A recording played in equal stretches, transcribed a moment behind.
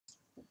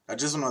I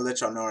just want to let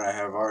y'all know that I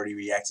have already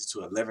reacted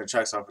to 11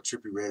 tracks off of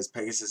Trippie Red's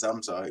Pegasus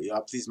album, so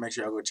y'all please make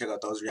sure y'all go check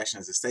out those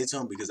reactions and stay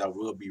tuned because I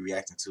will be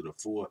reacting to the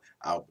full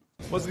album.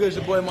 What's good? It's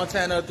your boy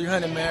Montana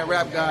 300, man.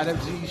 Rap God,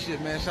 FG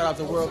shit, man. Shout out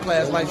to World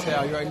Class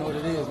Lifestyle. You already know what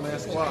it is, man.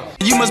 Squad.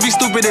 You must be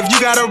stupid if you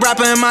got a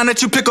rapper in mind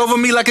that you pick over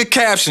me like a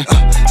caption.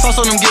 Sauce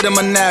on them, get him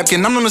a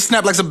napkin. I'm gonna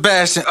snap like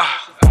Sebastian.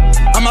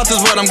 I'm out this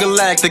world, I'm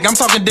galactic. I'm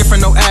talking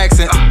different, no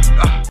accent.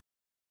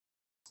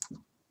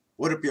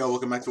 What up, y'all?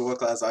 Welcome back to World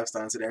Class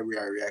Lifestyle. Today we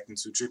are reacting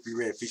to Trippie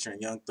Red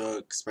featuring Young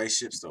Thug,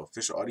 Spaceships, the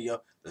official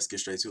audio. Let's get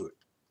straight to it.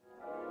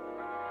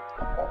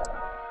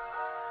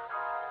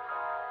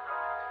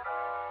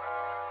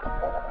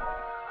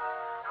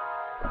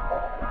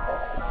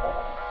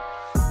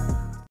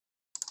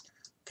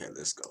 Okay,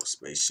 let's go.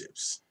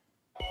 Spaceships.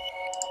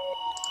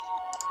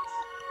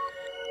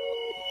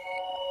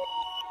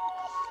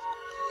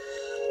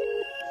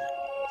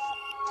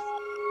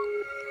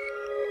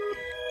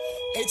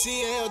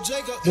 ATL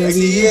Jacob.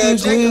 ATL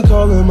Jacob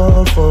calling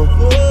my phone.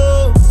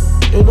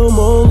 Ain't no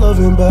more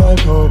loving back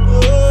home.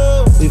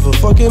 Leave a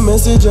fucking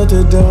message at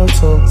the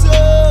downtown.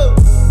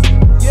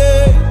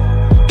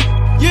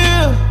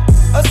 Yeah,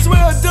 I swear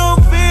I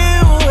don't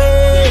feel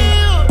it.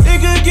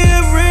 It could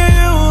get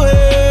real,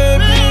 hey.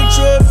 Being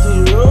trapped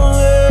in your own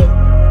head.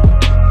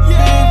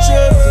 Being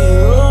trapped in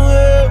your own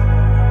head.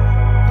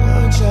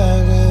 I'm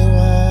chocolate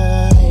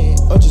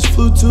white. I just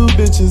flew 2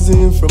 bitches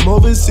in from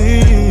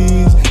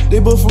overseas. They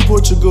both from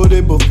Portugal,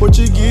 they both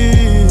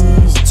Portuguese.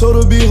 Told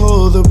her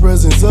behold the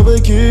presence of a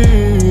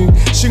king.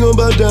 She gon'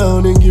 bow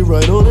down and get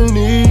right on her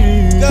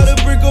knees. Got a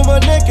brick on my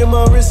neck and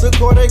my wrist a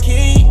quarter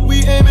key.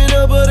 We aiming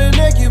up at the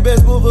neck, you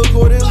best move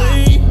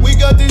accordingly. We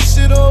got this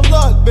shit on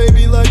lock,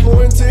 baby, like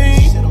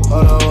quarantine.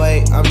 Hold on,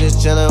 wait, I'm just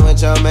chillin' with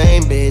your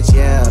main bitch,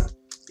 yeah.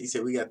 He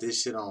said we got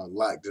this shit on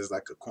lock just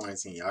like a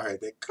quarantine. Y'all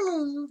heard that?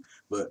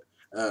 But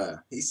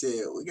he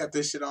said we got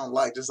this shit on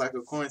lock just like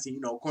a quarantine.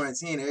 You know,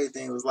 quarantine,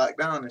 everything was locked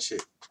down and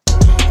shit.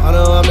 I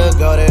know I'm the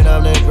golden,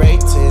 I'm the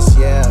greatest,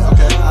 yeah.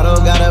 Okay. I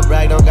don't gotta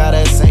brag, don't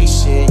gotta say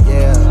shit,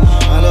 yeah.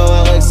 I know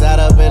I look side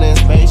up in a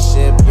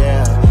spaceship,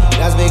 yeah.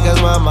 That's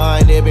because my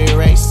mind, it be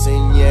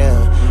racing, yeah.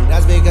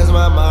 That's because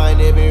my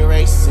mind, it be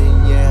racing,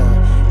 yeah.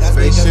 That's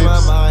because my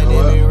mind,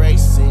 it be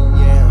racing,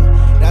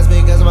 yeah. That's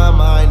because my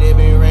mind, it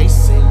be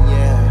racing,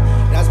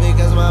 yeah. That's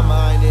because my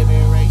mind, it be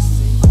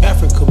racing.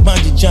 Africa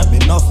bungee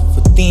jumping off of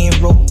a thin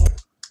rope.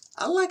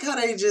 I like how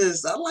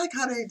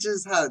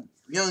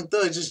Young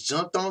Thug just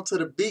jumped onto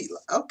the beat.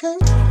 Okay.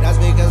 That's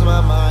because my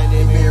mind,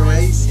 it be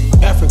racing.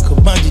 Africa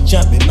bungee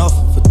jumping off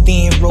of a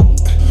thin rope.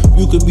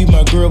 You could be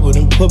my girl, but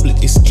in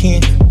public it's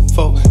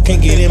kinfolk.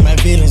 Can't get in my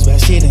feelings by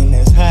shit, and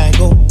that's how I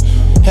go.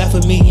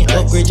 $500,000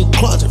 upgrade your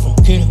closet from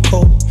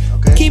Pinnacle.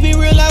 Okay. Keep it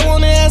real, I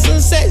wanna have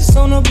some sex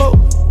on the boat.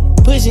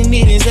 Pushing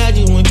it inside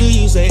you when do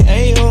you say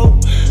ayo.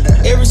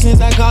 Ever since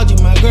I called you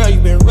my girl,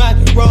 you been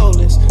rockin'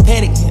 rollers,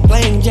 paddocks and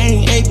plain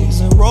Jane, Apes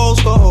and rose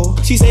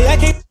gold. She say I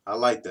can't. I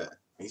like that.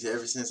 He said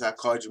ever since I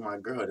called you my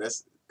girl,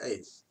 that's,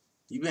 hey,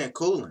 you been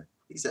coolin'.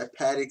 He said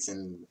paddocks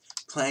and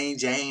plain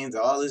Janes,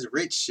 all this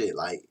rich shit.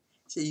 Like,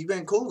 shit, you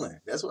been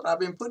coolin'. That's what I've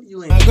been putting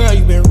you in. My girl,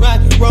 you been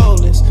rockin'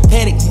 rollers,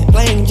 paddocks and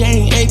plain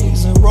Jane,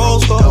 Apes and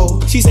rose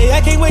gold. She say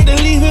I can't wait to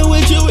leave here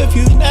with you if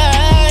you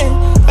die.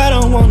 I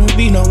don't wanna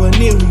be nowhere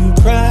near you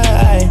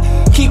cry.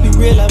 Keep it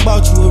real, I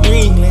bought you a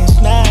ring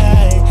last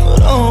night,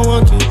 but I don't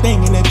want you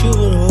thinking that you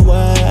were a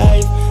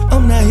wife.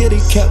 I'm not here to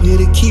cap, here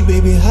to keep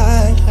baby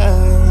high.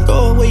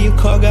 Throw away your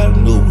car, got a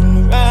new one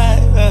to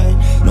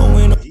ride. No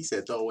one. He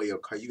said throw away your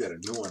car, you got a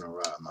new one to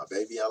ride, my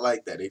baby. I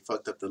like that. They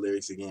fucked up the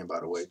lyrics again, by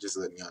the way. Just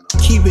letting y'all know.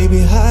 Keep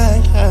baby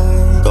high.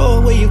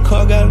 Throw away your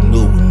car, got a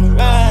new one to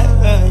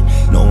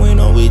ride. No one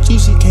on with you,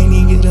 she can't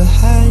even get a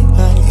high.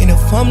 And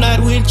if I'm not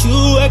with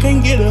you, I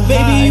can't get a high.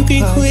 Baby,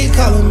 you can quit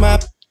calling my.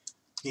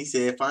 He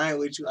said if I ain't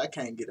with you, I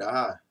can't get a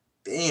high.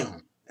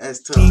 Damn. That's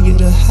tough. Can't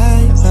get a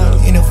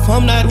high. And if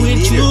I'm not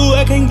with you,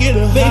 I can't get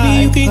a high.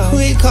 Baby, you can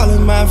quit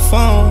calling my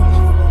phone.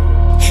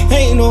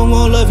 Ain't no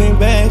more loving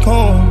back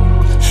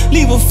home.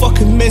 Leave a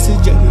fucking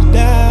message at the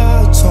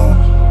dial tone.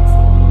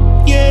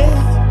 Yeah,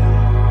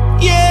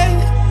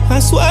 yeah. I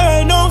swear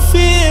I don't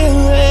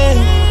feel it.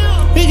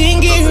 We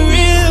can get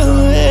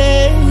real,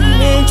 yeah.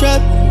 Being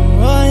trapped in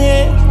your own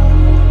head.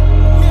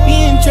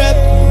 Being trapped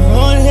in your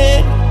own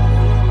head.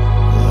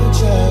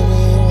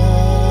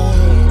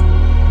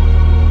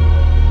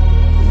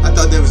 I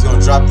thought they was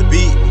gonna drop the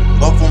beat.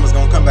 Both of them was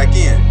gonna come back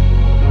in.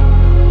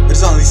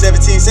 There's only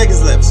 17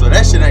 seconds left, so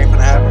that shit ain't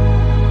gonna happen.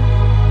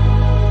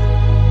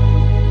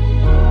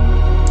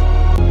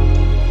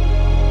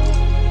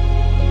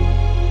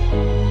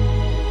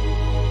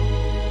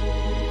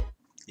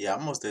 Yeah, I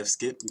must have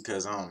skipped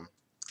because I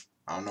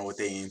don't know what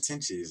their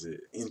intentions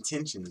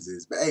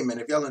is. But hey man,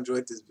 if y'all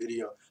enjoyed this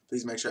video,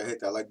 please make sure I hit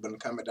that like button,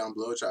 comment down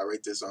below, try to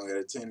rate this song out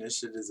of 10. This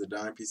shit is a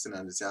dime piece and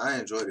out of 10. I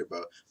enjoyed it,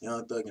 bro.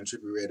 Young Thug and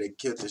Trippie Red, they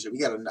killed this shit.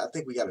 I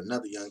think we got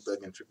another Young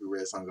Thug and Trippie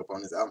Red song up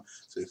on this album.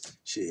 So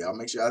shit, y'all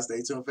make sure y'all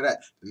stay tuned for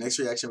that. The next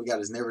reaction we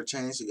got is Never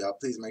Change. So y'all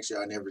please make sure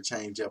y'all never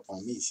change up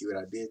on me. See what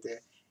I did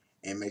there?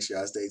 And make sure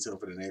y'all stay tuned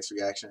for the next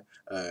reaction.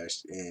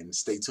 And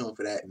stay tuned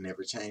for that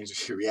Never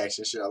Change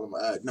reaction.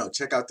 No,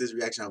 check out this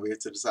reaction over here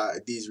to the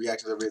side. These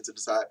reactions over here to the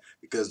side,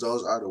 because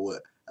those are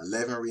the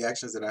 11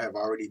 reactions that I have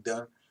already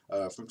done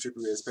from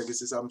Trippie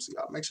Pegasus album. So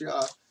y'all make sure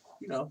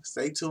y'all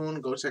stay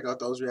tuned. Go check out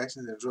those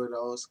reactions. Enjoy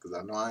those, because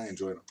I know I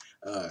enjoyed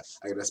them.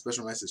 I got a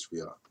special message for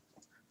y'all.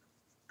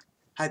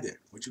 Hi there.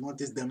 Would you want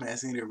this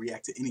dumbass nigga to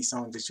react to any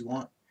song that you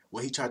want?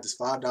 Well, he charges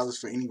 $5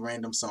 for any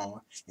random song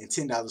and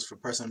 $10 for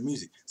personal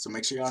music. So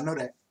make sure y'all know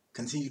that.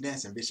 Continue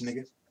dancing, bitch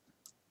nigga.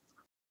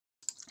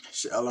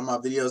 Share all of my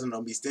videos and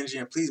don't be stingy.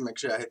 And please make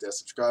sure I hit that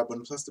subscribe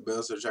button plus the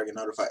bell so that y'all get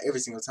notified every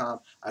single time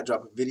I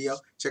drop a video.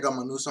 Check out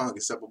my new song.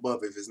 It's up above.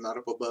 If it's not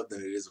up above,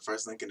 then it is the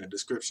first link in the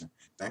description.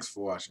 Thanks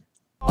for watching.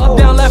 Up,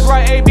 down, left,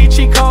 right, A, B,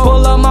 cheat code.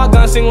 Pull up my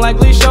gun, sing like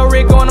Lee Show.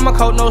 Rick on my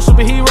coat, no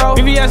superhero.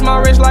 VVS my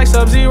wrist like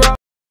Sub-Zero.